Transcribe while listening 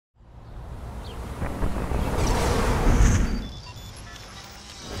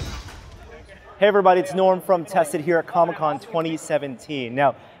Hey everybody, it's Norm from Tested here at Comic-Con 2017.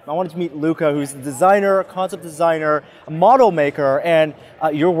 Now, I wanted to meet Luca, who's a designer, concept designer, a model maker, and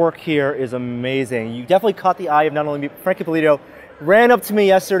your work here is amazing. You definitely caught the eye of not only me, Frankie Polito ran up to me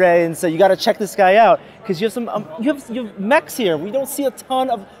yesterday and said, you got to check this guy out, because you have some, you have mechs here. We don't see a ton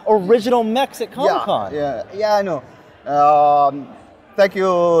of original mechs at Comic-Con. Yeah, I know. Thank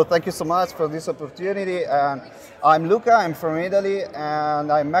you so much for this opportunity. I'm Luca, I'm from Italy,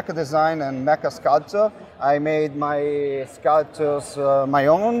 and I'm mecha design and mecha sculptor. I made my sculptures my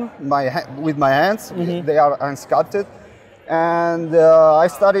own, with my hands. Mm-hmm. They are unsculpted. And I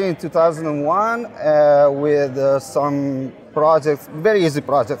started in 2001 with some projects, very easy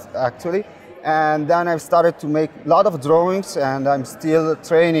projects actually. And then I've started to make a lot of drawings, and I'm still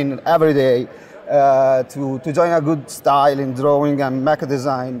training every day to join a good style in drawing and mecha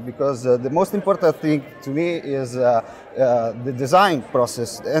design, because the most important thing to me is the design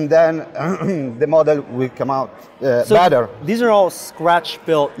process, and then the model will come out better. These are all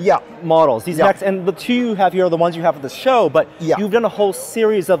scratch-built models, these mechs, and the two you have here are the ones you have at the show, but you've done a whole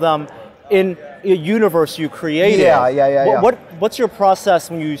series of them in a universe you created. What's your process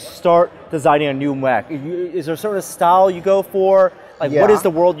when you start designing a new mech? Is there a certain style you go for? Like, what is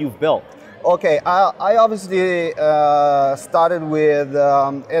the world you've built? Okay, I obviously started with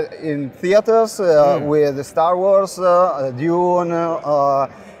in theaters with Star Wars, Dune,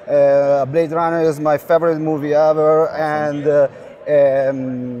 Blade Runner is my favorite movie ever, and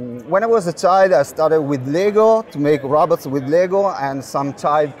when I was a child I started with Lego, to make robots with Lego and some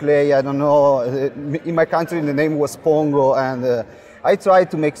child clay. I don't know, in my country the name was Pongo, and I tried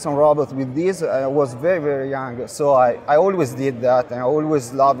to make some robots with these. I was very, very young, so I always did that, and I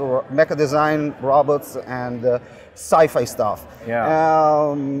always loved mecha design, robots, and sci-fi stuff.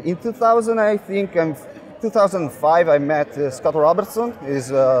 In 2000, I think, 2005, I met Scott Robertson.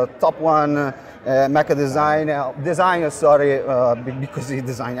 He's a top one mecha designer, because he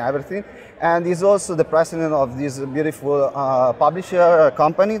designed everything. And he's also the president of this beautiful publisher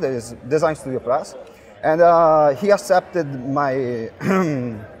company, that is Design Studio Press. And he accepted my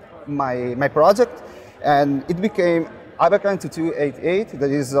my project, and it became Iberkind 2288.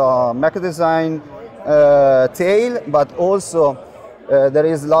 That is mecha design tale, but also there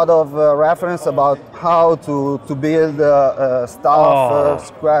is a lot of reference about how to build stuff,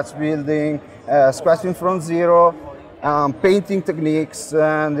 scratch building, scratching from zero, painting techniques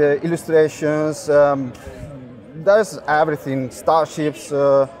and illustrations. There's everything, starships.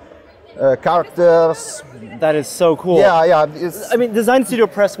 Characters. That is so cool. Yeah. I mean, Design Studio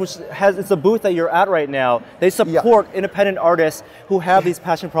Press, which it's the booth that you're at right now, they support independent artists who have these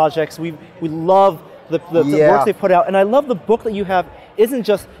passion projects. We love the work they put out, and I love the book that you have. Isn't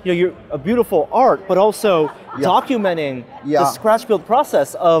just you're a beautiful art, but also documenting the scratch build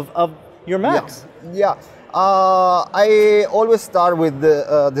process of your mechs. I always start with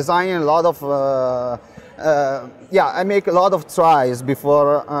designing a lot of. I make a lot of tries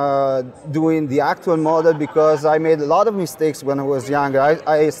before doing the actual model, because I made a lot of mistakes when I was younger.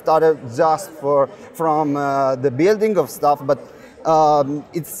 I started just from the building of stuff, but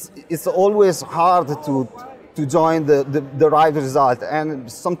it's always hard to join the right result, and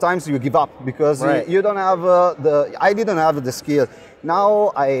sometimes you give up because you don't have I didn't have the skill.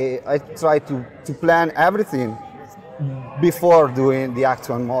 Now I try to plan everything before doing the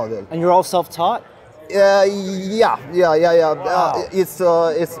actual model. And you're all self-taught? Wow. It's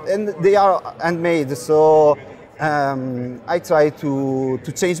and they are handmade, so I try to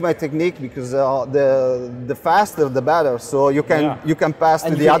change my technique, because the faster the better. So you can pass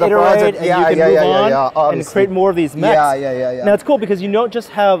to the other project. And you can move on and create more of these mechs. Now it's cool because you don't just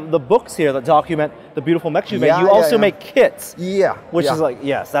have the books here that document the beautiful mechs you make. You also make kits. Which is like,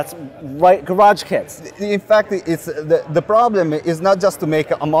 that's right, garage kits. In fact, it's the problem is not just to make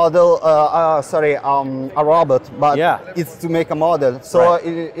a model, a robot, but it's to make a model. So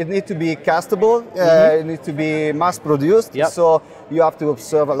it needs to be castable. It needs to be mass-produced, so you have to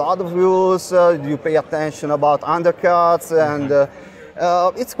observe a lot of rules. You pay attention about undercuts, and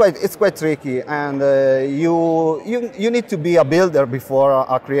it's quite tricky. And you need to be a builder before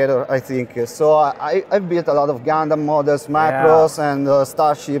a creator, I think. So I've built a lot of Gundam models, macros, and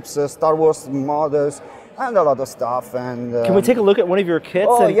starships, Star Wars models, and a lot of stuff. And can we take a look at one of your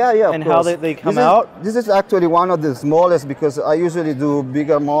kits and how they come out? This is actually one of the smallest, because I usually do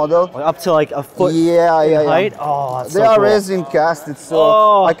bigger model. Up to like a foot in height? Oh, that's they are resin casted,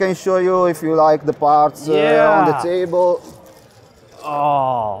 so I can show you if you like the parts on the table.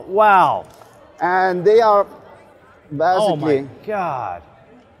 Oh, wow. And they are basically... Oh my God.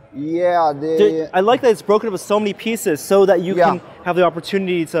 Yeah, I like that it's broken up with so many pieces so that you Yeah. can have the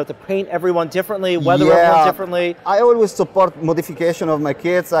opportunity to paint everyone differently, weather everyone differently. I always support modification of my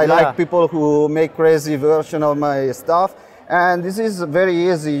kits. I like people who make crazy version of my stuff. And this is very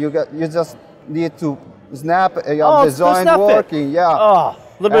easy. You just need to snap your design working. Yeah. Oh, a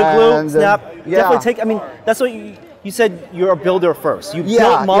little bit of glue, snap. Yeah. Definitely take, I mean, that's what you said you're a builder first. You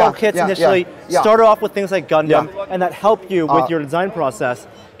built model kits initially, started off with things like Gundam, and that helped you with your design process,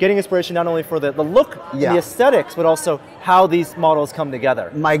 getting inspiration not only for the look and the aesthetics, but also how these models come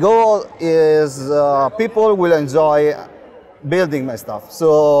together. My goal is people will enjoy building my stuff.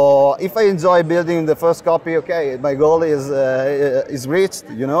 So if I enjoy building the first copy, okay, my goal is reached.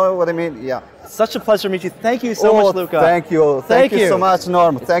 You know what I mean? Yeah. Such a pleasure to meet you. Thank you so much, Luca. Thank you. Thank you so much,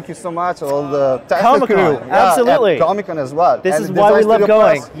 Norm. Thank you so much, all the technical crew. Absolutely. Comic-Con as well. This is why we love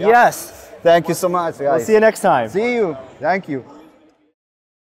going. Yes. Thank you so much, guys. We'll see you next time. See you. Thank you.